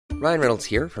Ryan Reynolds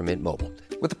here from Mint Mobile.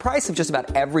 With the price of just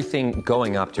about everything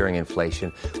going up during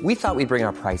inflation, we thought we'd bring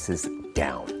our prices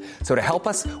down. So to help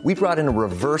us, we brought in a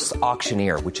reverse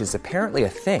auctioneer, which is apparently a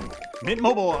thing. Mint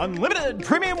Mobile Unlimited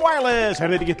Premium Wireless. How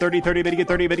to get 30, 30, bit to get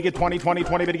 30, bit to get 20, 20,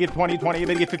 20, bit to get 20, 20,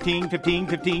 bit to get 15, 15,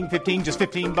 15, 15, just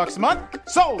 $15 a month?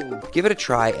 Sold! Give it a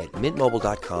try at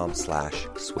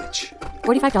mintmobile.com/switch.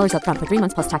 $45 up front for 3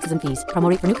 months plus taxes and fees. Promo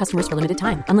rate for new customers for limited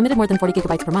time. Unlimited more than 40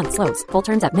 gigabytes per month. Slows full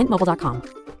terms at mintmobile.com.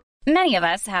 Many of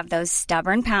us have those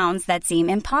stubborn pounds that seem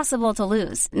impossible to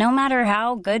lose, no matter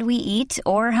how good we eat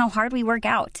or how hard we work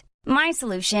out. My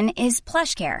solution is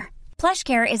PlushCare.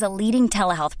 PlushCare is a leading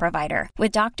telehealth provider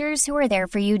with doctors who are there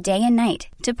for you day and night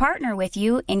to partner with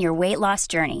you in your weight loss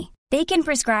journey. They can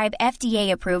prescribe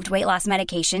FDA-approved weight loss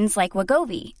medications like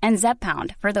Wegovy and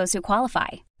Zepbound for those who qualify.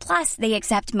 Plus, they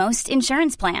accept most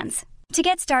insurance plans. To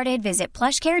get started, visit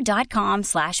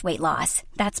plushcare.com/weightloss.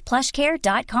 That's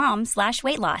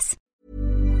plushcare.com/weightloss.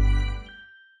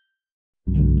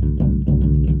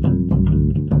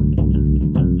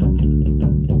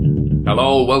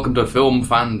 Hello, welcome to Film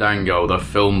Fandango, the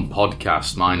film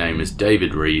podcast. My name is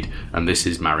David Reed, and this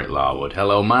is Marek Larwood.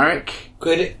 Hello, Marek.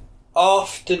 Good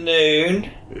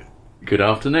afternoon. Good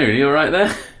afternoon. Are you all right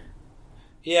there?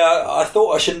 Yeah, I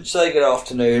thought I shouldn't say good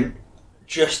afternoon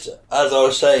just as I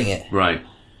was saying it. Right,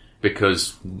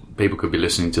 because people could be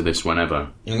listening to this whenever.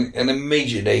 And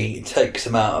immediately it takes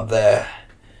them out of they're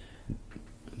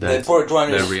probably trying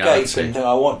to escape reality. and think,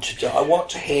 I want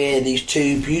to hear these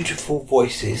two beautiful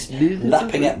voices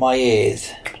lapping at my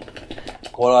ears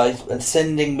and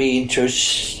sending me into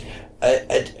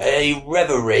a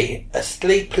reverie, a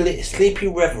sleepy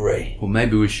reverie. Well,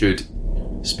 maybe we should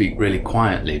speak really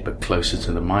quietly but closer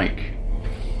to the mic.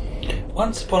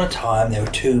 Once upon a time, there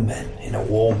were two men in a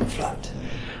warm flat.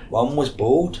 One was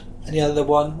bald, and the other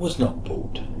one was not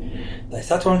bald. They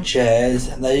sat on chairs,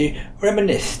 and they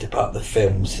reminisced about the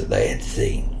films that they had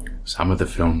seen. Some of the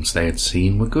films they had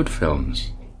seen were good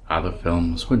films. Other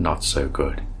films were not so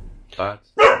good. But...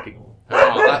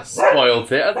 oh, that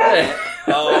spoiled it, hasn't it?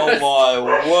 Oh, my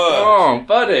word. Oh,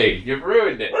 buddy, you've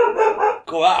ruined it.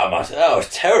 God, that was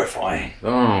terrifying.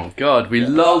 Oh, God, we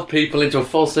lulled people into a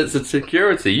false sense of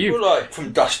security. You're like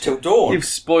from dusk till dawn. You've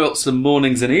spoilt some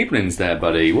mornings and evenings there,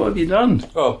 buddy. What have you done?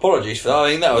 Oh, apologies for that.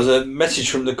 I think that was a message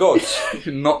from the gods.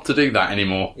 Not to do that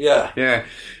anymore. Yeah. Yeah.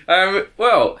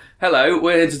 Well, hello,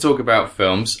 we're here to talk about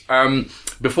films.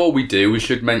 Before we do, we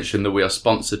should mention that we are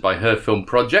sponsored by Her Film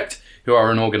Project, who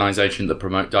are an organisation that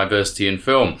promote diversity in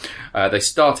film. They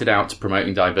started out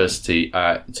promoting diversity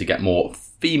to get more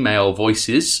female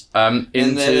voices into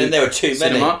and there were too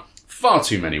cinema. many. Far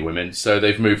too many women, so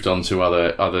they've moved on to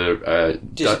other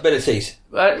disabilities.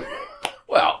 Well,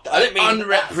 I didn't mean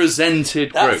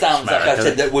unrepresented that groups. sounds like I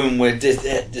said that women were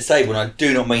disabled. I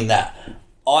do not mean that.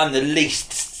 I'm the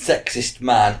least sexist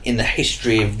man in the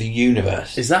history of the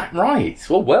universe. Is that right?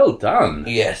 Well done.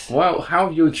 Yes. Well, how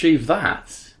have you achieved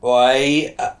that?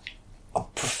 I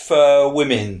prefer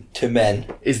women to men.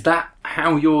 Is that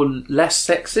how you're less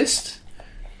sexist?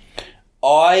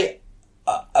 I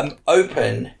am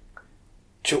open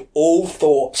to all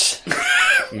thoughts.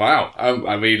 Wow.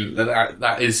 I mean,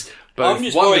 that is both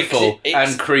just wonderful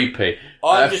and creepy.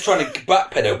 I'm just trying to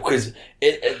backpedal because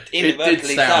it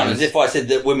inadvertently sounds as if I said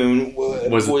that women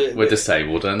were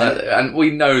disabled, and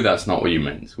we know that's not what you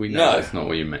meant. We know that's not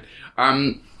what you meant.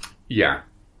 Yeah,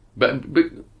 but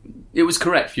it was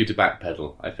correct for you to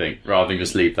backpedal, I think, rather than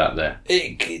just leave that there.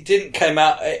 It didn't come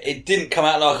out. It didn't come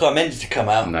out like I meant it to come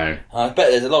out. No, I bet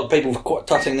there's a lot of people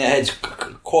tutting their heads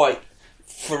quite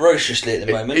ferociously at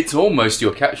the moment. It's almost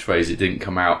your catchphrase. It didn't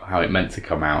come out how it meant to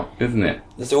come out, isn't it?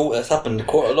 That's happened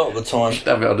quite a lot of the time. Should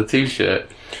have it on a t-shirt.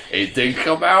 It didn't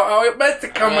come out how it meant to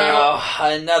come out.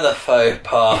 Another faux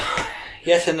pas.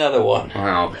 Yet another one.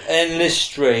 Wow. Endless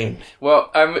stream.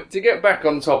 Well, to get back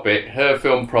on topic, Her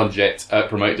Film Project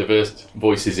promote diverse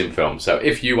voices in film. So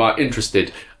if you are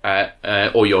interested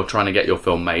or you're trying to get your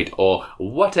film made or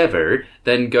whatever,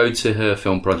 then go to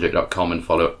herfilmproject.com and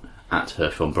follow at Her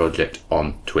Film Project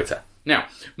on Twitter. Now,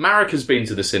 Marek has been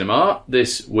to the cinema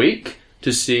this week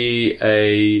to see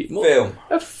a film.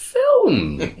 A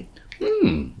film?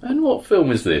 And what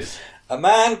film is this? A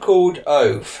Man Called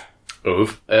Ove.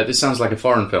 Ove? This sounds like a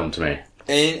foreign film to me.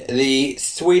 In the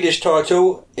Swedish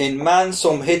title, In Man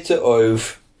som heter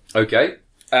Ove. Okay.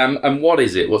 And what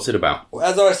is it? What's it about?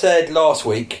 As I said last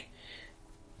week,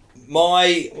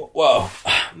 my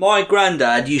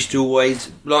granddad used to always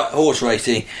like horse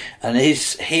racing, and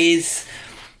his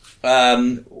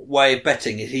way of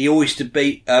betting is he always used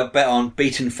to bet on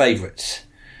beaten favourites,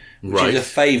 which is a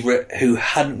favourite who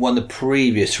hadn't won the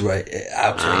previous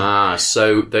outing.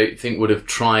 So they would have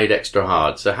tried extra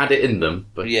hard. So had it in them.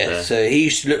 But so he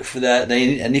used to look for that.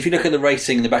 And if you look at the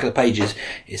racing in the back of the pages,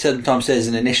 it sometimes says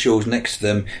in initials next to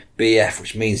them BF,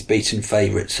 which means beaten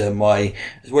favourite. So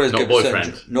as well as not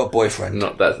boyfriend. Not boyfriend.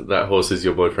 Not that horse is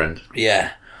your boyfriend.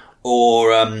 Yeah.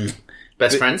 Or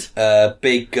best friend.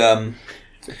 Big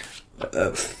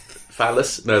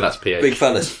phallus. No, that's PH. Big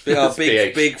phallus.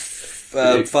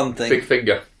 Big fun thing. Big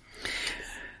finger.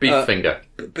 Beef finger.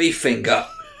 Beef finger.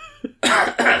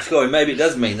 Sorry, maybe it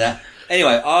does mean that.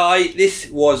 Anyway, this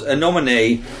was a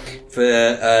nominee for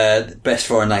best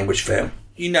foreign language film.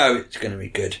 You know it's going to be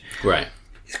good. Right.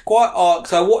 It's quite odd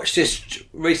because I watched this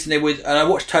recently and I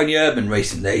watched Tony Urban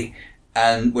recently,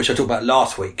 which I talked about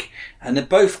last week, and they're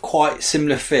both quite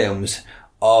similar films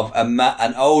of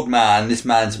an old man. This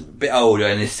man's a bit older,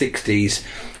 in his 60s,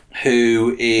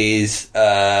 who is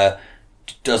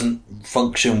doesn't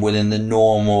function within the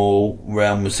normal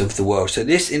realms of the world. So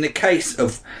this, in the case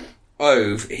of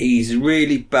Ove, he's a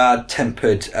really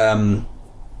bad-tempered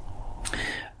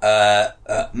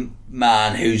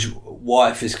man whose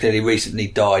wife has clearly recently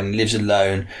died and lives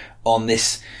alone on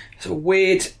this sort of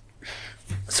weird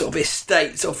sort of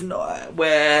estate,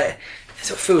 where it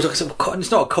sort of feels like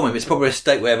it's not a common, but it's probably a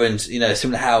estate where everyone's,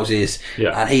 similar houses,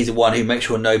 and he's the one who makes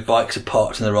sure no bikes are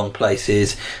parked in the wrong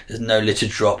places, there's no litter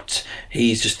dropped.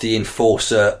 He's just the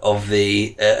enforcer of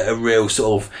a real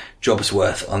sort of job's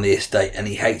worth on the estate, and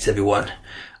he hates everyone.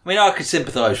 I mean, I could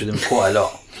sympathise with him quite a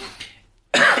lot.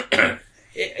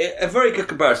 A very good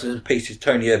comparison to the piece is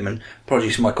Tony Erdmann,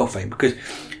 Apologies for My Coughing, because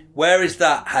whereas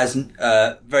that has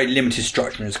very limited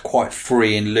structure and is quite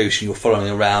free and loose and you're following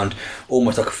around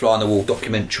almost like a fly-on-the-wall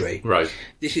documentary. Right.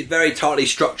 This is very tightly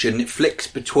structured and it flicks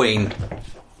between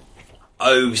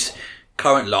Ove's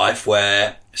current life,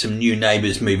 where some new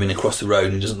neighbours moving across the road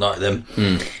and he doesn't like them,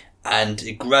 and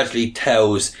it gradually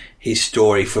tells his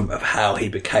story of how he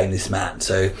became this man.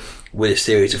 So with a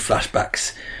series of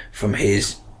flashbacks from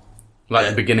his... Like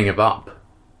the beginning of Up.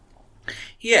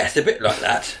 Yes, a bit like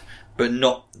that, but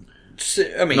not...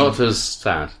 I mean, not as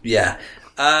sad. Yeah.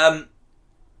 It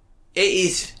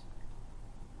is...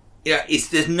 Yeah,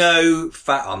 there's no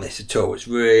fat on this at all. It's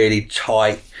really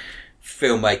tight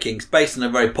filmmaking. It's based on a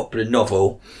very popular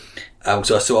novel.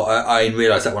 So I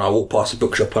realised that when I walked past the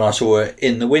bookshop and I saw it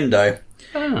in the window.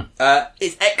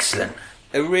 It's excellent.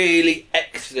 A really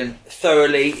excellent,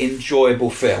 thoroughly enjoyable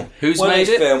film. Who's made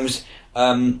it? Films...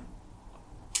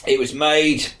 it was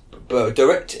made,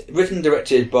 written and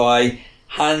directed by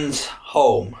Hans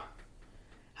Holm.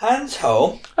 Hans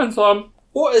Holm? Hans Holm.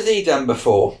 What has he done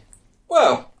before?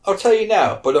 Well, I'll tell you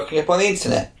now by looking up on the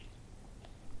internet.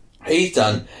 He's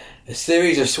done a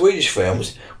series of Swedish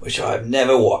films which I have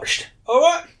never watched.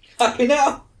 Alright, happy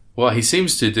now? Well, he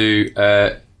seems to do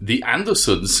the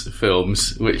Andersons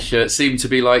films, which seem to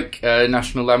be like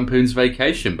National Lampoon's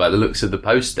Vacation by the looks of the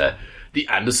poster. The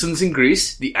Andersons in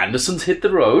Greece, the Andersons hit the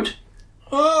road.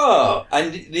 Oh,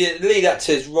 and the lead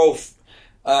actor is Rolf,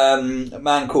 a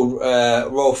man called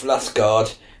Rolf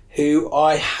Lassgård, who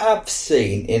I have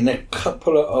seen in a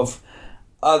couple of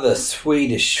other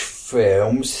Swedish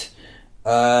films.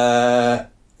 He's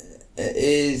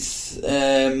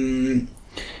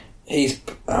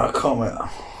I can't remember.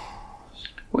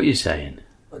 What are you saying?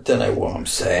 I don't know what I'm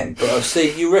saying, but I've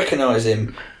seen, you recognise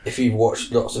him if you've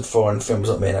watched lots of foreign films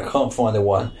like me, and I can't find the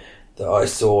one that I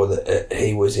saw that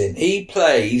he was in. He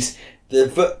plays the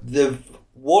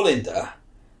Wallander,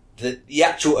 the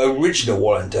actual original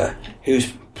Wallander,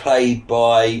 who's played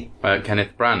by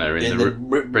Kenneth Branagh in the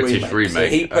British remake. So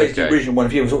he plays the original one.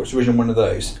 If you ever watched the original one of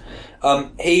those,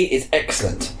 he is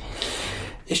excellent.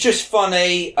 It's just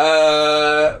funny,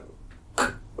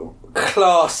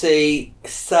 classy,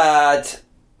 sad.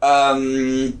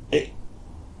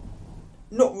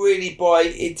 Not really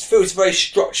it feels very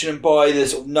structured and by the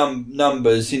sort of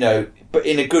numbers, but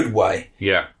in a good way.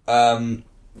 Yeah.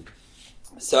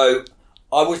 So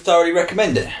I would thoroughly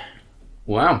recommend it.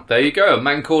 Wow, there you go. A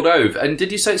Man Called Ove. And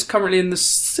did you say it's currently in the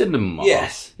cinema?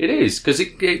 Yes. It is, because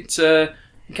it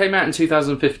came out in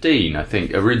 2015, I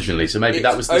think, originally. So maybe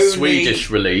that was the Swedish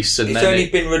release. And it's only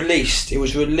been released. It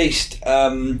was released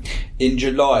in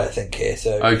July, I think, here.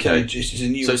 So okay. It's a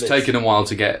new so it's release. taken a while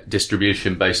to get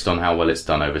distribution based on how well it's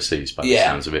done overseas, by the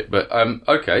sounds of it. But,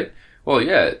 okay. Well,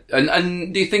 yeah.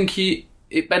 And do you think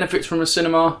it benefits from a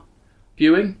cinema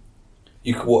viewing?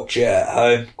 You could watch it at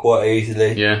home quite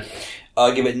easily. Yeah.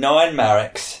 I give it 9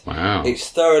 Mareks. Wow. It's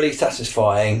thoroughly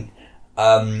satisfying.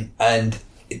 And...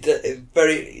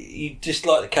 you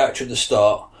dislike the character at the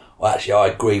start. Well, actually, I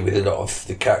agree with a lot of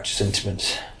the character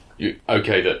sentiments.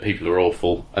 Okay, that people are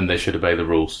awful and they should obey the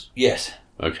rules. Yes.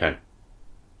 Okay.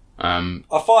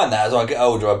 I find that as I get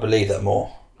older, I believe that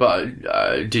more. But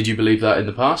did you believe that in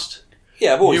the past?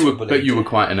 Yeah, I've always believed But you it. were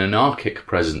quite an anarchic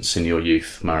presence in your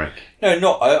youth, Marek. No,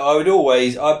 not. I would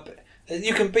always.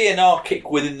 You can be anarchic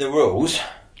within the rules.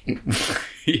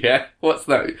 Yeah? What's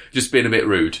that? Just being a bit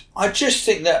rude? I just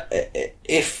think that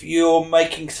if you're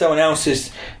making someone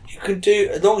else's... You can do...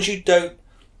 As long as you don't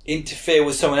interfere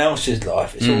with someone else's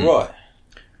life, it's all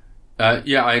right.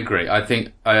 Yeah, I agree. I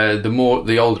think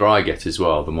the older I get as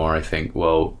well, the more I think,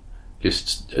 well,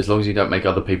 just as long as you don't make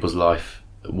other people's life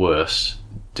worse,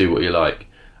 do what you like.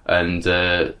 And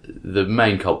the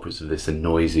main culprits of this are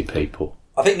noisy people.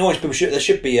 I think noise people there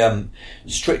should be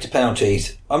stricter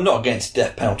penalties. I'm not against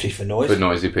death penalty for noise. For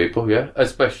noisy people, yeah.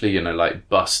 Especially, like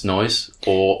bus noise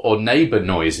or neighbour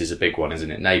noise is a big one,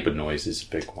 isn't it? Neighbour noise is a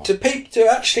big one. To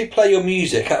actually play your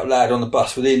music out loud on the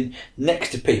bus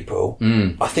next to people,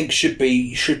 I think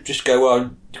should just go,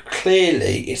 well,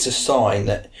 clearly it's a sign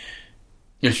that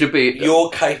it should be you're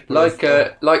capable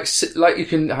like you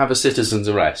can have a citizen's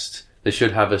arrest. They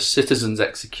should have a citizen's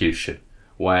execution,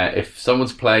 where if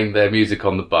someone's playing their music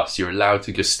on the bus, you're allowed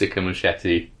to just stick a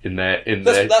machete in their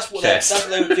chest. That's what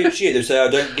they would do to you. They would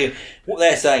say, what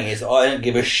they're saying is, I don't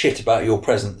give a shit about your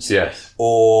presence. Yes.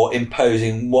 Or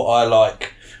imposing what I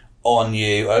like on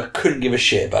you. I couldn't give a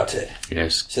shit about it.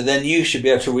 Yes. So then you should be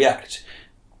able to react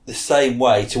the same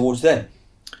way towards them.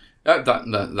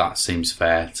 That seems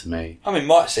fair to me. I mean, it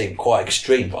might seem quite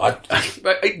extreme, but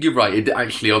you're right. It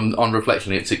actually, on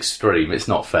reflection, it's extreme. It's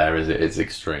not fair, is it? It's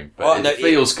extreme. But it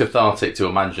feels cathartic to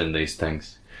imagine these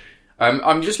things.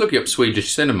 I'm just looking up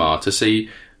Swedish cinema to see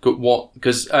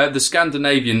because the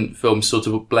Scandinavian films sort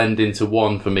of blend into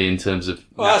one for me in terms of.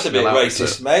 Well, that's a bit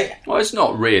racist, mate. Well, it's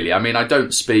not really. I mean, I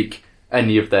don't speak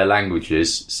any of their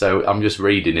languages, so I'm just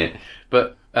reading it.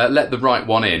 But Let the Right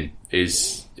One In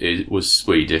was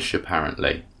Swedish,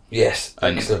 apparently. Yes,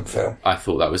 excellent film. I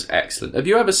thought that was excellent. Have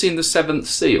you ever seen The Seventh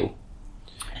Seal?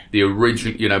 The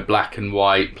original, black and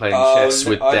white, playing chess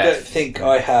with death. I don't think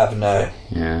I have, no.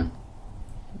 Yeah.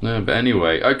 No, but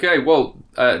anyway. Okay, well,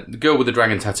 The Girl with the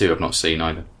Dragon Tattoo I've not seen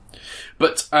either.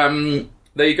 But, there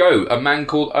you go. A Man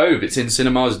Called Ove. It's in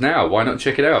cinemas now. Why not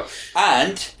check it out?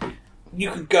 And you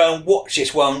can go and watch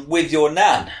this one with your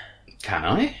nan. Can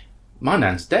I? My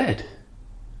nan's dead.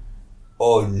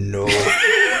 Oh, no.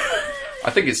 I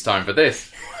think it's time for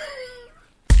this.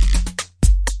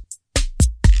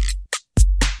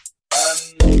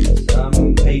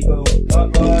 Some people are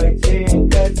writing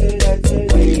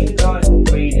letters, we like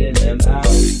reading them out.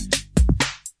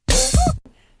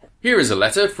 Here is a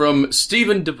letter from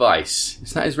Stephen Device.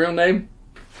 Is that his real name?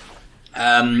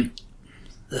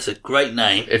 That's a great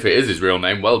name. If it is his real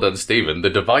name, well done, Stephen. The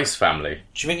Device family.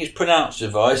 Do you think it's pronounced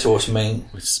Device or something?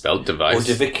 It's spelled Device. Or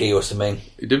DeVicci or something?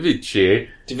 DeVicci.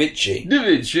 DeVicci.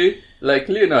 DeVicci. Like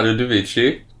Leonardo da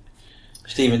Vinci.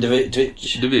 Stephen DeVicci.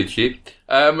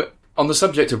 DeVicci. On the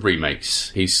subject of remakes,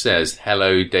 he says,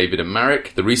 "Hello, David and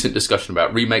Marek. The recent discussion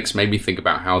about remakes made me think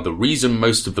about how the reason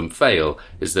most of them fail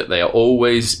is that they are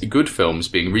always good films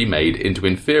being remade into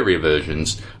inferior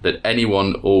versions that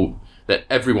everyone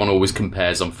always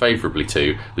compares unfavourably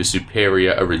to the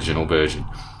superior original version.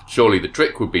 Surely the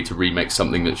trick would be to remake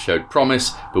something that showed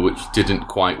promise but which didn't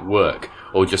quite work,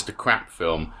 or just a crap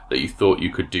film that you thought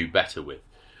you could do better with.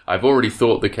 I've already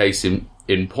thought the case in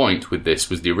point with this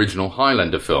was the original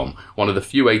Highlander film, one of the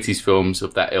few 80s films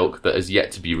of that ilk that has yet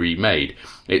to be remade.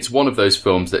 It's one of those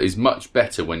films that is much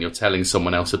better when you're telling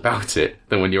someone else about it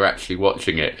than when you're actually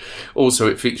watching it. Also,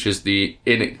 it features the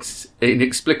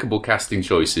inexplicable casting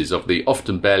choices of the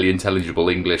often barely intelligible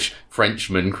English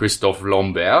Frenchman Christophe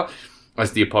Lambert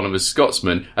as the eponymous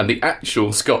Scotsman, and the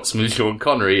actual Scotsman Sean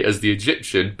Connery as the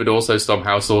Egyptian, but also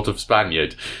somehow sort of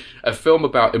Spaniard. A film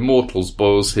about immortals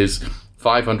boils his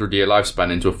 500-year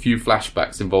lifespan into a few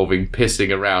flashbacks involving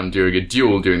pissing around during a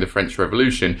duel during the French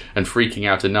Revolution and freaking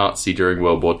out a Nazi during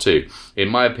World War II. In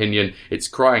my opinion, it's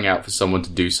crying out for someone to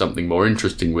do something more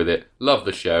interesting with it. Love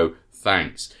the show.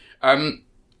 Thanks."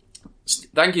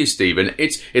 Thank you, Stephen.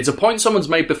 It's a point someone's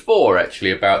made before,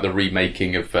 actually, about the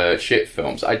remaking of shit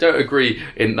films. I don't agree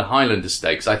in the Highlander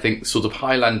stakes. I think sort of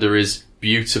Highlander is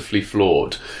beautifully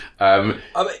flawed. And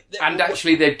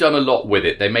actually, they've done a lot with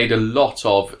it. They made a lot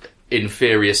of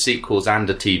inferior sequels and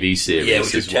a TV series. Yeah,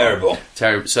 which was terrible.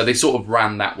 Terrible. So they sort of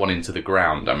ran that one into the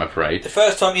ground, I'm afraid. The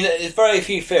first time, there's very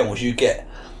few films you get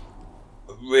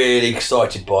really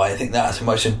excited by. I think that's the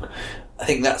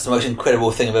most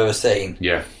incredible thing I've ever seen.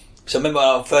 Yeah. So I remember when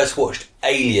I first watched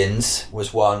Aliens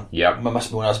was one. Yeah. It must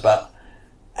have been when I was about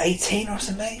 18 or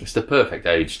something. It's the perfect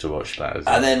age to watch that, isn't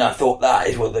it? And then I thought that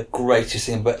is one of the greatest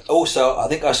thing. But also, I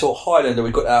think I saw Highlander.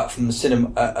 We got out from the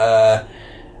cinema.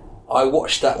 I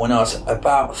watched that when I was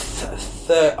about,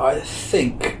 I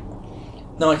think,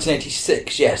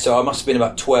 1986. Yeah, so I must have been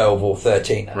about 12 or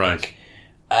 13. I think.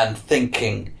 And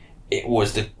thinking it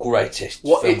was the greatest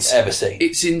film ever seen.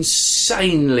 It's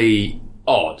insanely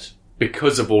odd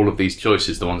because of all of these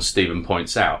choices, the ones Stephen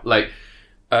points out. Like,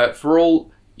 for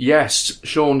all, yes,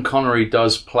 Sean Connery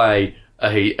does play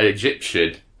an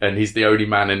Egyptian, and he's the only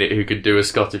man in it who can do a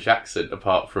Scottish accent,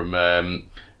 apart from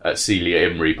Celia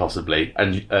Imrie, possibly,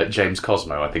 and James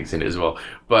Cosmo, I think, is in it as well.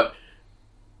 But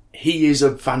he is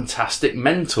a fantastic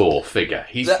mentor figure.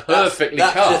 He's perfectly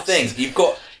cast. That's the thing. You've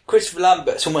got Christopher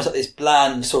Lambert's almost like this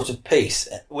bland sort of piece.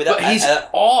 But he's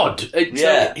odd.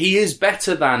 He is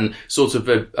better than sort of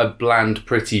a bland,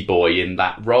 pretty boy in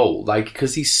that role, like,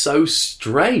 because he's so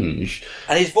strange.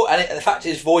 And the fact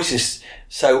his voice is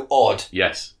so odd.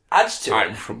 Yes. Adds to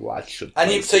I'm it. from Watchet.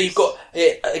 And so you've got,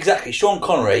 exactly, Sean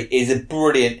Connery is a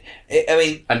brilliant, I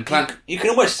mean, and you can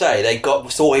almost say they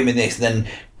saw him in this and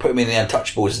then put him in the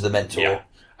Untouchables as the mentor. Yeah.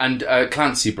 And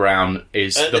Clancy Brown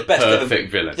is the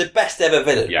perfect villain. The best ever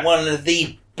villain. Yeah. One of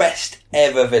the best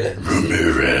ever villains.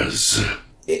 Ramirez.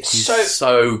 He's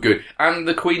so good. And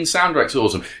the Queen soundtrack's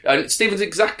awesome. And Stephen's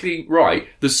exactly right.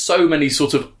 There's so many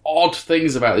sort of odd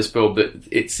things about this film that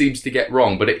it seems to get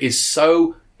wrong, but it is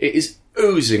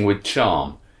oozing with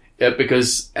charm.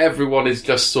 Because everyone is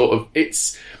just sort of...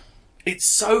 It's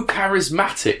so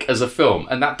charismatic as a film,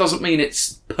 and that doesn't mean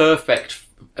it's perfect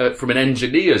from an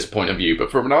engineer's point of view, but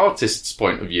from an artist's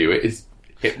point of view, it is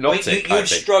hypnotic. You'd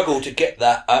struggle to get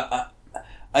that. I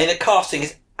mean, the casting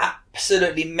is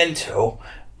absolutely mental,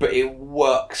 but it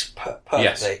works perfectly.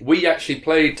 Yes, we actually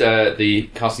played the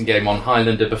casting game on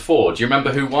Highlander before. Do you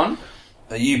remember who won?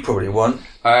 You probably won.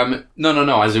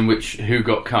 No. As in who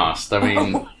got cast? I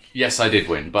mean, yes, I did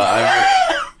win, but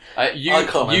I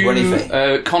can't remember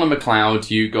anything. Connor McLeod,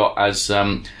 you got as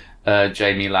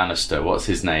Jamie Lannister. What's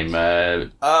his name?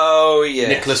 Oh, yes.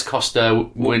 Nicholas Costa.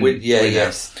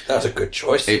 Yes. That was a good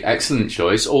choice. Excellent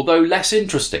choice, although less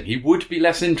interesting. He would be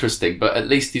less interesting, but at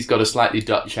least he's got a slightly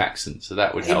Dutch accent, so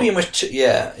that would help.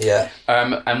 Yeah.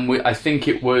 I think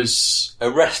it was... a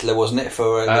wrestler, wasn't it,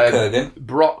 for the Kurgan?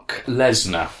 Brock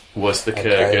Lesnar was the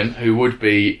Kurgan, who would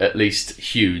be at least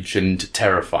huge and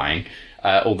terrifying,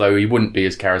 although he wouldn't be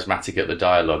as charismatic at the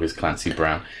dialogue as Clancy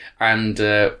Brown. And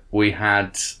we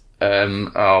had...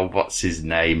 what's his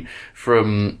name?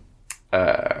 From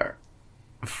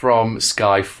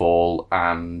Skyfall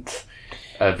and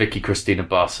Vicky Cristina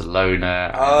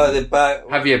Barcelona.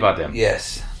 Javier Bardem.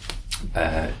 Yes.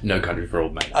 No Country for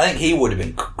Old Men. I think he would have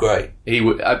been great. He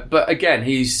would, but again,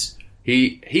 he's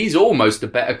almost a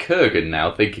better Kurgan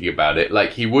now. Thinking about it,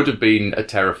 like he would have been a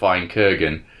terrifying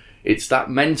Kurgan. It's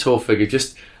that mentor figure,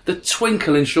 just the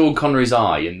twinkle in Sean Connery's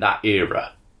eye in that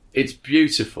era. It's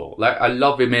beautiful. Like, I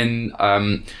love him in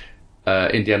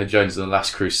Indiana Jones and the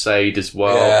Last Crusade as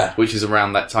well, which is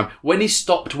around that time. When he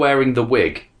stopped wearing the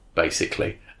wig,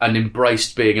 basically, and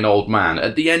embraced being an old man.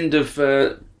 At the end of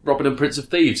Robin and Prince of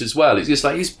Thieves as well. It's just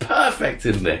like, he's perfect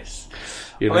in this.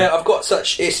 You know? I mean, I've got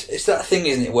such... It's that thing,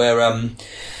 isn't it, where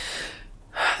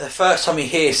the first time you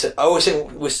hear... I always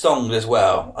think with songs as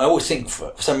well, I always think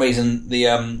for some reason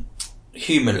the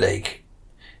Human League,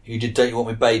 who did Don't You Want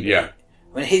Me Baby... Yeah.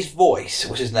 I mean, his voice,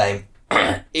 what's his name,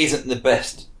 isn't the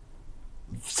best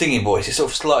singing voice. It's sort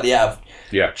of slightly out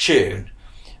of tune.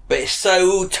 But it's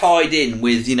so tied in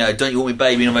with, Don't You Want Me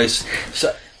Baby and all those...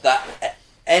 So that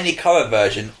any cover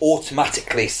version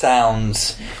automatically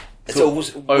sounds... It's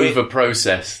always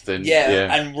over-processed.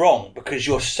 And wrong, because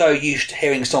you're so used to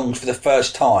hearing songs for the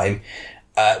first time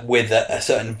with a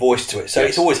certain voice to it. So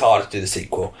it's always harder to do the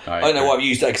sequel. I don't know why I've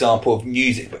used that example of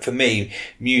music, but for me,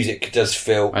 music does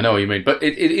feel... I know what you mean, but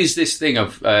it is this thing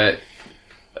of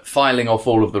filing off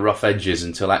all of the rough edges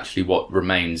until actually what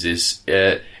remains is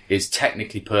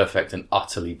technically perfect and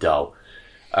utterly dull.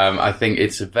 I think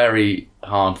it's a very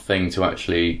hard thing to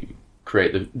actually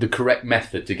create the correct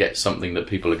method to get something that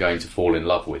people are going to fall in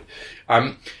love with.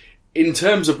 In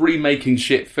terms of remaking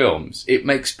shit films, it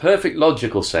makes perfect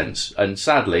logical sense, and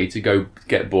sadly, to go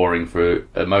get boring for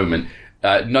a moment,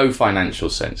 no financial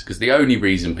sense, because the only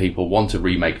reason people want to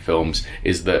remake films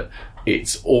is that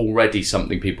it's already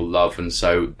something people love, and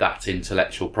so that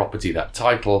intellectual property, that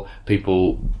title,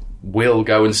 people will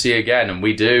go and see again, and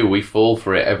we fall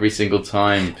for it every single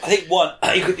time. I think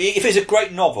if it's a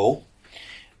great novel,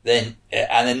 then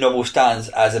and the novel stands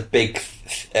as a big,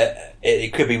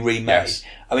 it could be remade. Yes.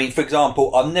 I mean, for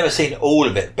example, I've never seen all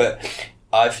of it, but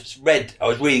I was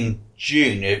reading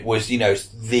Dune was,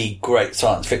 the great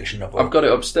science fiction novel. I've got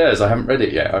it upstairs. I haven't read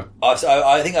it yet. I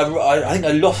think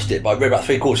I lost it, but I read about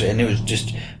 3/4 of it, and it was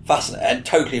just fascinating and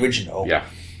totally original. Yeah.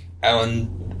 And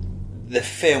the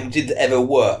film didn't ever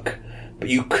work, but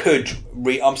you could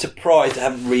I'm surprised they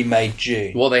haven't remade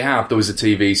Dune. Well, they have. There was a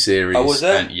TV series. Oh, was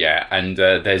there? And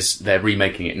they're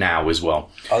remaking it now as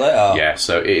well. Oh, they are? Yeah,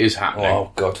 so it is happening.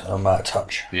 Oh, God, I'm out of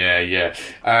touch. Yeah.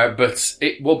 But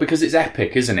because it's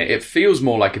epic, isn't it? It feels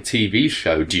more like a TV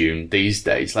show, Dune, these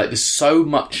days. Like, there's so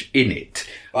much in it.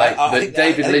 Like,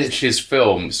 David Lynch's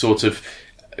film sort of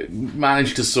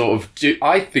managed to sort of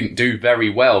do very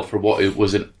well for what it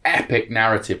was, an epic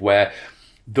narrative where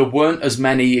there weren't as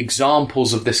many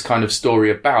examples of this kind of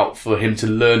story about for him to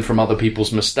learn from other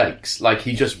people's mistakes. Like,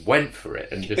 he just went for it.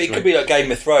 But it could be like Game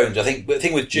of Thrones, I think. But the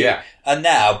thing with Dune, and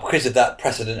now, because of that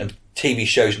precedent of TV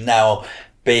shows now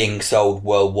being sold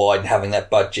worldwide and having that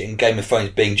budget, and Game of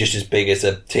Thrones being just as big as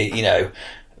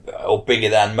or bigger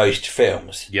than most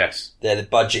films. Yes. The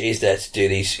budget is there to do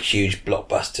these huge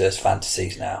blockbusters,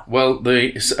 fantasies now. Well,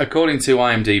 according to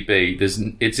IMDb,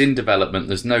 it's in development.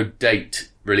 There's no date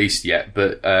released yet,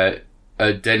 but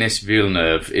Denis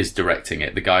Villeneuve is directing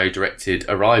it. The guy who directed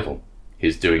Arrival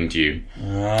is doing Dune.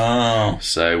 Oh.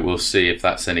 So we'll see if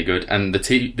that's any good. And the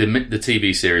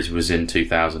TV series was in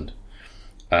 2000.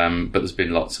 But there's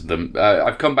been lots of them.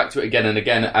 I've come back to it again and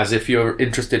again, as if you're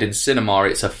interested in cinema.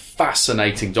 It's a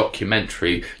fascinating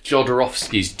documentary,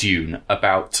 Jodorowsky's Dune,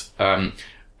 about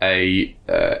a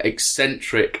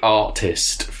eccentric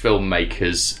artist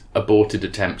filmmaker's aborted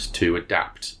attempt to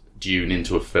adapt Dune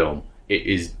into a film. It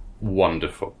is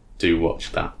wonderful. Do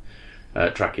watch that.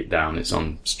 Track it down. It's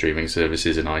on streaming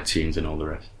services and iTunes and all the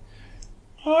rest.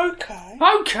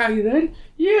 Okay then.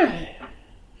 Yeah.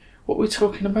 What are we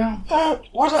talking about?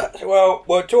 Well,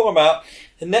 we're talking about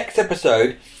the next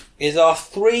episode is our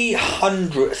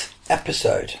 300th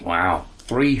episode. Wow,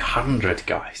 300,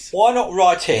 guys. Why not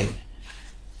write in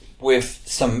with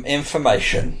some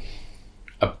information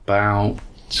about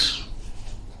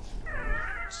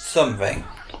something?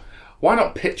 Why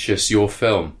not pitch us your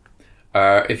film?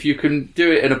 If you can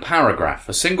do it in a paragraph,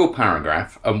 a single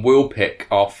paragraph, and we'll pick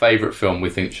our favourite film we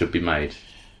think should be made.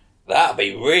 That'd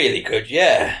be really good,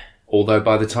 yeah. Although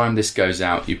by the time this goes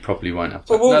out, you probably won't have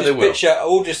to. Well,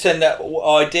 we'll just send out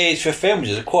ideas for films.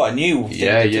 It's quite a new thing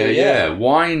to do. Yeah.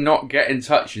 Why not get in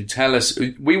touch and tell us?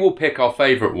 We will pick our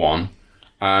favourite one.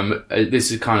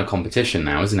 This is kind of competition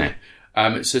now, isn't it?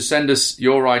 So send us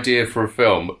your idea for a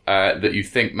film that you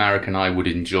think Marek and I would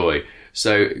enjoy.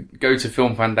 So go to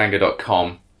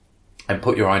filmfandango.com and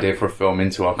put your idea for a film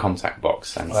into our contact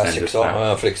box and send us that.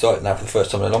 I feel excited now for the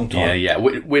first time in a long time. Yeah.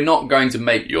 We're not going to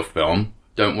make your film.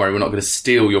 Don't worry, we're not going to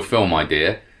steal your film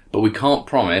idea, but we can't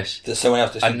promise that someone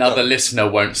else another listener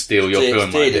won't steal your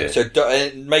film idea. So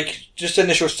just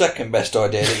send us your second best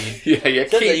idea that you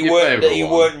that you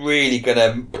weren't really going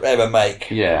to ever make.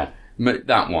 Yeah,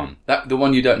 that one, the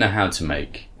one you don't know how to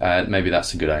make. Maybe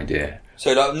that's a good idea.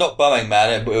 So not Bumming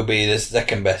Man, but it'll be the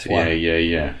second best one.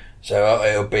 Yeah. So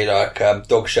it'll be like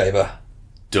Dog Shaver.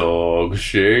 Dog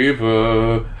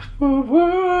Shaver.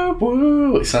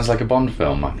 It sounds like a Bond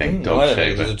film, I think. Dog I don't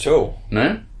Shaver. think it is at all. No?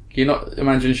 Can you not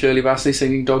imagine Shirley Bassey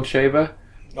singing Dog Shaver?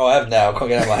 Oh, I have now. I can't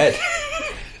get it out of my head.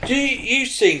 You've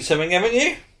seen something, haven't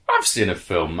you? I've seen a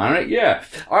film, Marek. Yeah,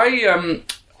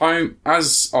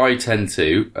 as I tend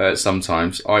to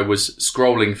sometimes. I was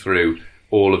scrolling through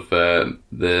all of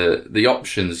the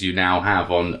options you now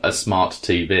have on a smart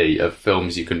TV of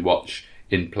films you can watch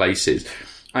in places.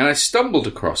 And I stumbled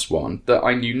across one that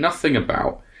I knew nothing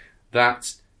about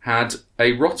that had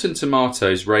a Rotten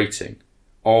Tomatoes rating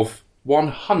of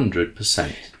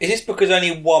 100%. Is this because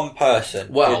only one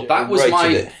person? Well, that was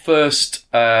my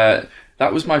first. That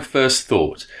was my first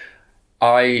thought.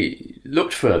 I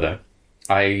looked further.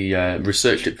 I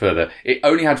researched it further. It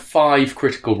only had 5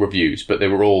 critical reviews, but they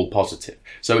were all positive.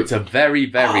 So it's a very,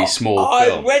 very small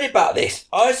film. I read about this.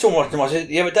 I saw Rotten Tomatoes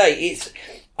the other day.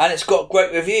 And it's got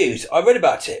great reviews. I read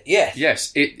about it, yes.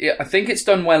 Yes, I think it's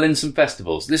done well in some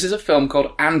festivals. This is a film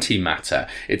called Antimatter.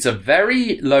 It's a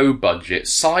very low-budget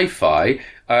sci-fi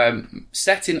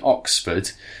set in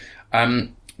Oxford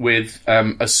with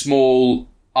a small,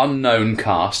 unknown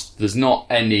cast. There's not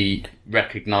any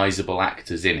recognisable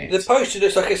actors in it. The poster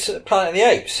looks like it's Planet of the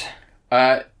Apes.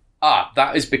 That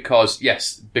is because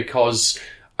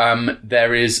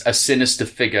there is a sinister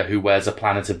figure who wears a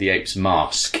Planet of the Apes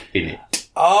mask in it.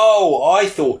 Oh, I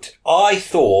thought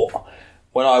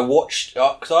when I watched,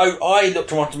 because I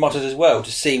looked at Rotten Tomatoes as well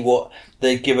to see what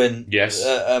they'd given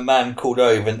a Man Called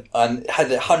Ove and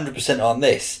had it 100% on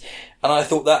this, and I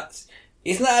thought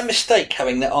isn't that a mistake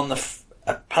having that on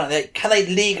Can they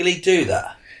legally do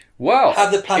that? Well,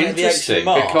 Have the Planet of the Apes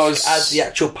mask as the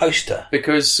actual poster?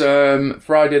 Because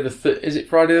Friday is it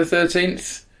Friday the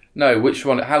 13th? No, which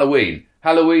one? Halloween.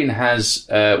 Halloween has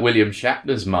William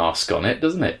Shatner's mask on it,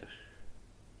 doesn't it?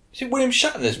 Is it William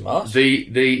Shatner's mask?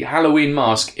 The Halloween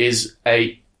mask is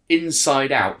a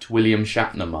inside-out William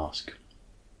Shatner mask.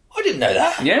 I didn't know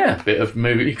that. Yeah, bit of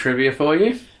movie trivia for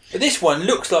you. But this one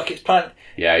looks like it's Planet...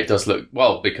 Yeah, it does look...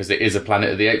 Well, because it is a Planet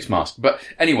of the Apes mask. But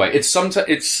anyway, its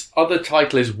other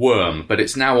title is Worm, but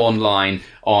it's now online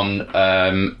on...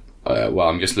 well,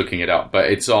 I'm just looking it up,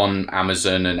 but it's on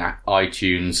Amazon and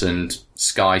iTunes and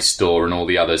Sky Store and all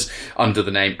the others under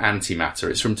the name Antimatter.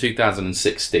 It's from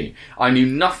 2016. I knew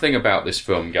nothing about this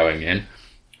film going in,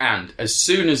 and as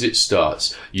soon as it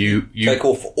starts, you take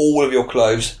off all of your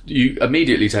clothes. You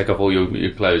immediately take off all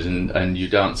your clothes and you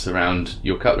dance around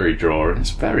your cutlery drawer, and it's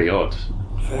very odd.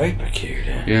 Very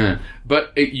peculiar. Yeah,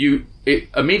 but it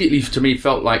immediately to me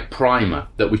felt like Primer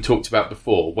that we talked about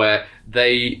before, where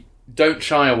they don't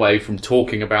shy away from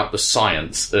talking about the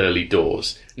science early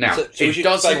doors. Now, so it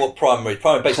does say what Primer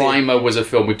is. Primer was a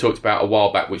film we talked about a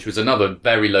while back, which was another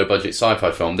very low budget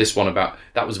sci-fi film. This one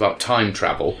was about time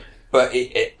travel. But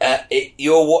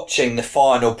you're watching the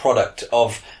final product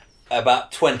of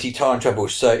about 20 time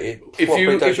travels. So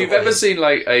if you've ever seen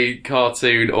like a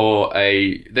cartoon or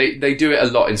they do it a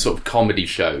lot in sort of comedy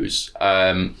shows,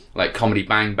 like Comedy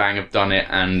Bang Bang have done it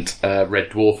and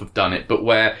Red Dwarf have done it, but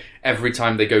where every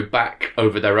time they go back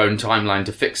over their own timeline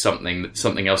to fix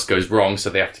something else goes wrong, so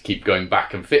they have to keep going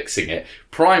back and fixing it.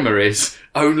 Primer is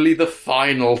only the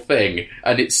final thing,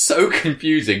 and it's so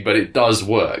confusing, but it does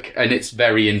work, and it's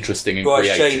very interesting and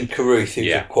creative. Shane Carruth,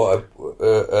 who's quite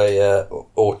a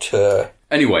auteur.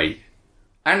 Anyway,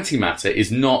 Antimatter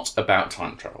is not about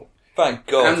time travel. Thank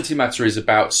God. Antimatter is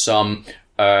about some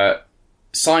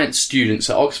science students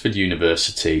at Oxford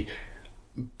University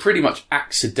pretty much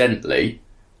accidentally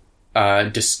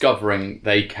discovering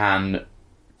they can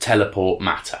teleport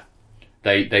matter.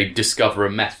 They discover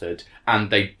a method and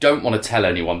they don't want to tell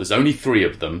anyone. There's only 3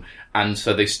 of them, and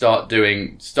so they start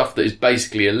doing stuff that is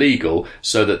basically illegal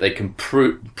so that they can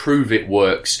prove it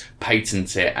works,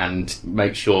 patent it, and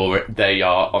make sure they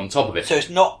are on top of it. So it's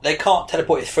not, they can't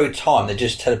teleport it through time, they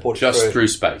just teleport it through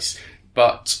space.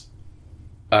 But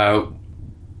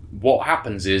what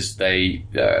happens is the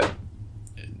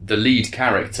lead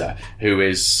character, who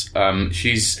is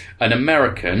she's an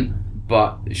American,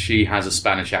 but she has a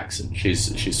Spanish accent.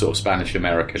 She's sort of Spanish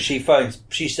American. She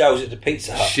sells it to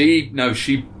Pizza Hut.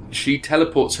 She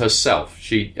teleports herself.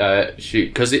 She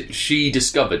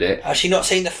discovered it. Has she not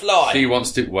seen The Fly? She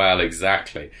wants to. Well,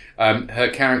 exactly. Her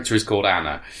character is called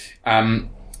Anna,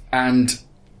 and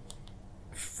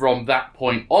from that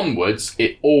point onwards,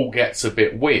 it all gets a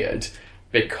bit weird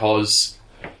because.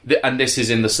 And this is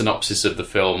in the synopsis of the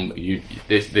film.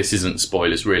 This isn't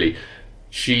spoilers, really.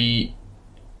 She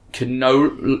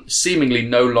can seemingly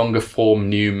no longer form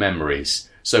new memories.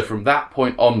 So from that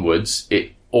point onwards,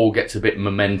 it all gets a bit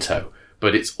Memento.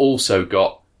 But it's also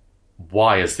got,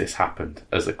 why has this happened,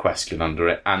 as a question under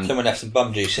it. And someone left some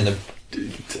bum juice in a...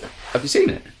 Have you seen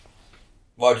it?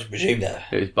 Well, I just presume that.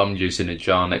 It was bum juice in a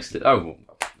jar next to... Oh, well,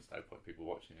 there's no point people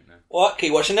watching it now. What?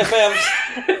 Keep watching their films.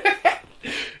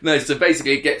 No, so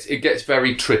basically it gets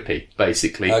very trippy,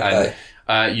 basically. Okay.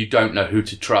 And you don't know who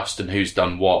to trust and who's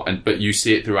done what, but you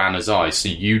see it through Anna's eyes, so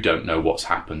you don't know what's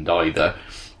happened either.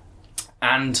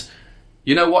 And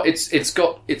you know what? It's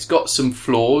got some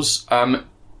flaws,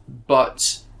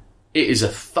 but it is a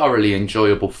thoroughly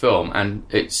enjoyable film, and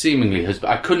it seemingly has.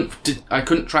 I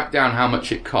couldn't track down how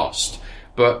much it cost,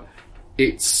 but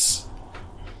it's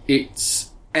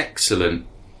excellent.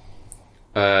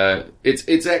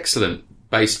 It's excellent.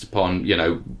 Based upon,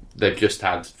 they've just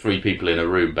had 3 people in a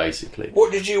room, basically.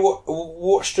 What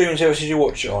streaming service did you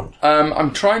watch it on?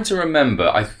 I'm trying to remember.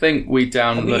 I think we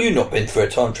downloaded... Have you not been through a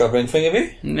time-travelling thing, have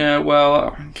you? No,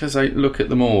 well, because I look at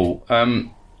them all.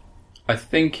 I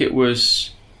think it was...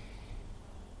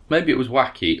 Maybe it was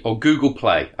Wacky, or Google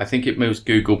Play. I think it was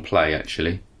Google Play,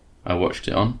 actually. I watched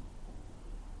it on.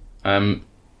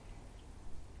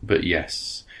 But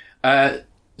yes.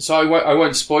 So I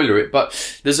won't spoiler it,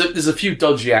 but there's a few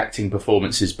dodgy acting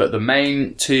performances, but the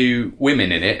main 2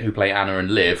 women in it, who play Anna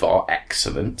and Liv, are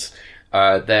excellent.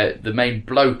 The main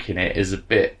bloke in it is a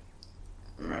bit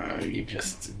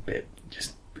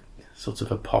sort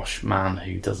of a posh man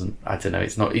who doesn't, I don't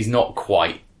know, he's not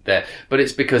quite there, but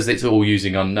it's because it's all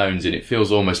using unknowns, and it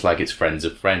feels almost like it's friends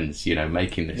of friends,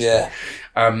 making this. Yeah.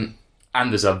 And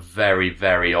there's a very,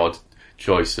 very odd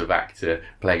choice of actor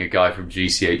playing a guy from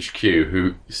GCHQ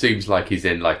who seems like he's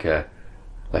in like a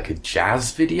like a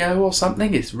jazz video or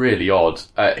something. It's really odd.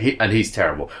 He's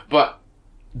terrible. But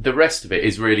the rest of it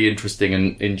is really interesting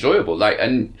and enjoyable. Like,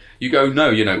 and you go, no,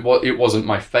 you know what? It wasn't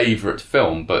my favourite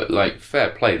film, but like, fair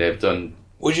play, they've done.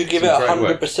 Would you give it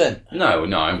 100%? No,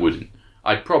 I wouldn't.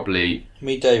 I'd probably.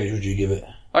 Me, David, would you give it?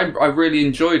 I really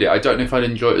enjoyed it. I don't know if I'd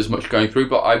enjoy it as much going through,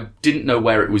 but I didn't know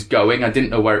where it was going. I didn't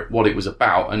know what it was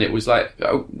about, and it was like,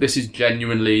 oh, this is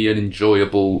genuinely an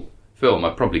enjoyable film.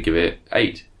 I'd probably give it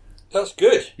 8. That's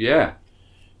good. Yeah.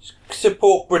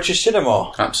 Support British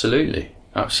cinema. Absolutely.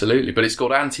 But it's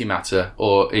called Antimatter,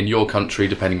 or in your country,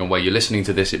 depending on where you're listening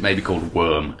to this, it may be called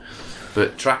Worm.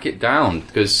 But track it down,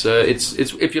 because it's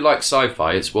if you like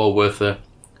sci-fi, it's well worth a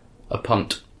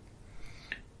punt.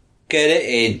 Get it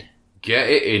in. Get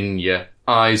it in your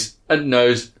eyes and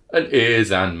nose and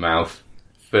ears and mouth.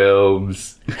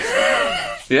 Films.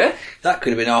 Yeah? That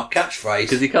could have been our catchphrase.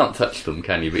 Because you can't touch them,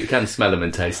 can you? But you can smell them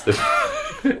and taste them.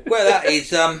 Well, that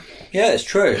is, yeah, it's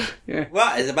true. Yeah.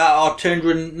 That is about our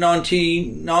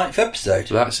 299th episode.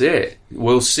 That's it.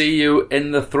 We'll see you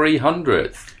in the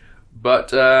 300th.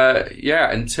 But, yeah,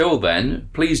 until then,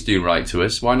 please do write to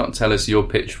us. Why not tell us your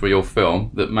pitch for your film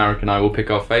that Marek and I will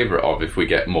pick our favourite of if we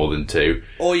get more than 2.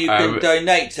 Or you can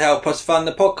donate to help us fund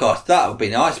the podcast. That would be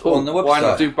nice on the website. Why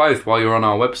not do both while you're on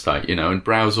our website, you know, and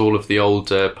browse all of the old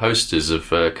posters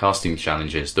of casting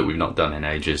challenges that we've not done in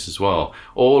ages as well.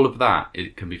 All of that,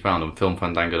 it can be found on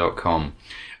filmfandango.com.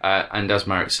 And as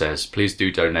Marek says, please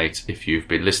do donate if you've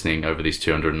been listening over these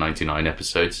 299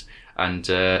 episodes.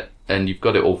 And you've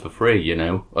got it all for free, you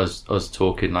know, us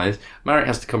talking like this. Marek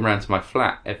has to come round to my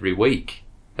flat every week.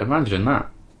 Imagine that.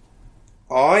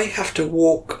 I have to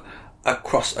walk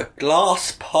across a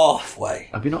glass pathway.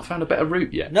 Have you not found a better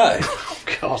route yet? No. Oh,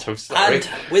 God, I'm sorry. And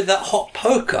with that hot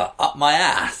poker up my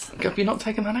ass. Have you not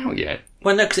taken that out yet?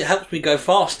 Well, no, because it helps me go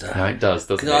faster. No, it does,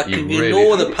 doesn't it? Because I can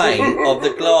ignore the pain of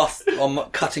the glass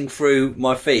cutting through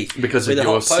my feet. Because of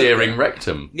your searing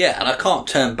rectum. Yeah, and I can't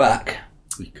turn back.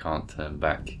 You can't turn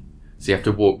back. So you have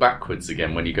to walk backwards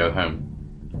again when you go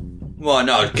home. Well,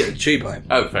 no, I'd get the tube home.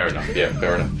 Oh, fair enough. Yeah,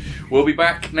 fair enough. We'll be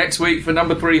back next week for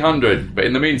number 300. But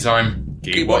in the meantime,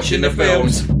 keep watching the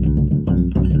films.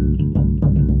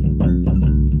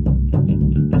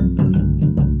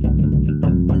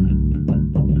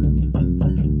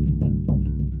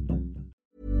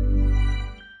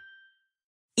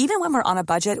 Even when we're on a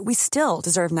budget, we still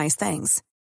deserve nice things.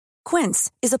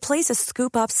 Quince is a place to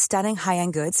scoop up stunning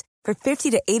high-end goods for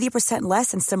 50 to 80%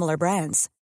 less than similar brands.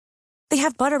 They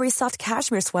have buttery soft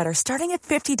cashmere sweaters starting at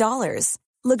 $50,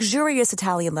 luxurious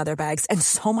Italian leather bags, and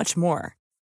so much more.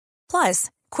 Plus,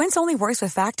 Quince only works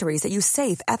with factories that use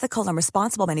safe, ethical, and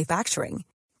responsible manufacturing.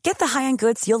 Get the high-end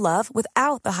goods you'll love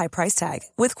without the high price tag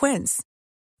with Quince.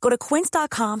 Go to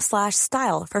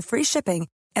quince.com/style for free shipping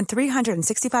and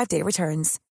 365-day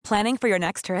returns. Planning for your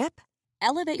next trip?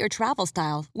 Elevate your travel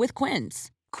style with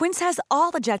Quince. Quince has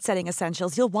all the jet-setting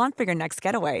essentials you'll want for your next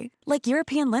getaway, like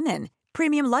European linen,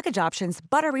 premium luggage options,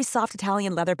 buttery soft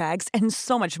Italian leather bags, and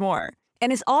so much more.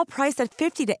 And is all priced at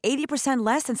 50 to 80%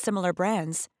 less than similar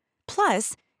brands.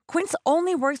 Plus, Quince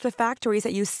only works with factories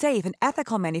that use safe and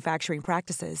ethical manufacturing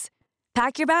practices.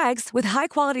 Pack your bags with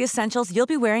high-quality essentials you'll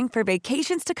be wearing for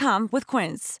vacations to come with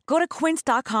Quince. Go to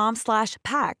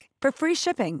quince.com/pack for free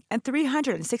shipping and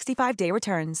 365-day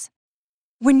returns.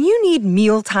 When you need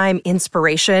mealtime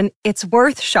inspiration, it's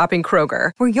worth shopping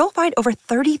Kroger, where you'll find over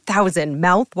 30,000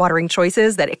 mouth-watering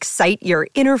choices that excite your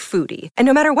inner foodie. And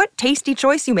no matter what tasty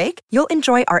choice you make, you'll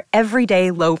enjoy our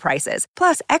everyday low prices,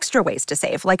 plus extra ways to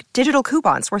save, like digital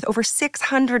coupons worth over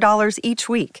 $600 each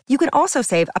week. You can also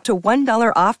save up to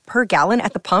 $1 off per gallon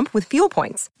at the pump with fuel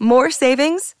points. More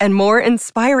savings and more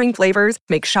inspiring flavors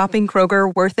make shopping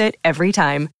Kroger worth it every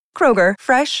time. Kroger,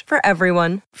 fresh for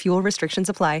everyone. Fuel restrictions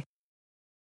apply.